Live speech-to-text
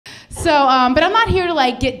So, but I'm not here to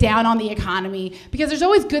like get down on the economy because there's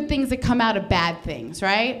always good things that come out of bad things,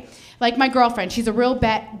 right? Like my girlfriend, she's a real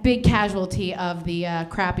big casualty of the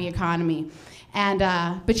crappy economy. And,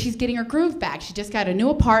 but she's getting her groove back. She just got a new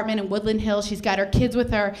apartment in Woodland Hills. She's got her kids with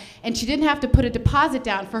her, and she didn't have to put a deposit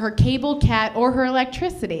down for her cable, cat, or her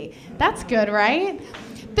electricity. That's good, right?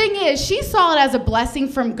 Thing is, she saw it as a blessing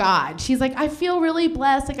from God. She's like, I feel really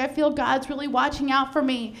blessed. Like, I feel God's really watching out for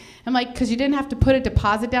me. I'm like, because you didn't have to put a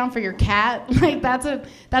deposit down for your cat? Like, that's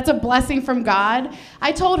a blessing from God.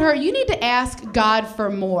 I told her, you need to ask God for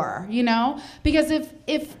more, you know? Because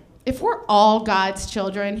if we're all God's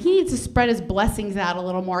children, he needs to spread his blessings out a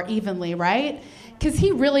little more evenly, right? Because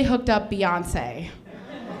he really hooked up Beyonce,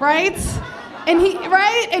 right? And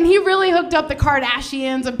he really hooked up the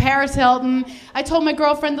Kardashians and Paris Hilton. I told my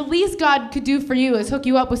girlfriend, the least God could do for you is hook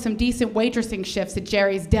you up with some decent waitressing shifts at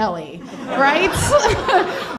Jerry's Deli, right?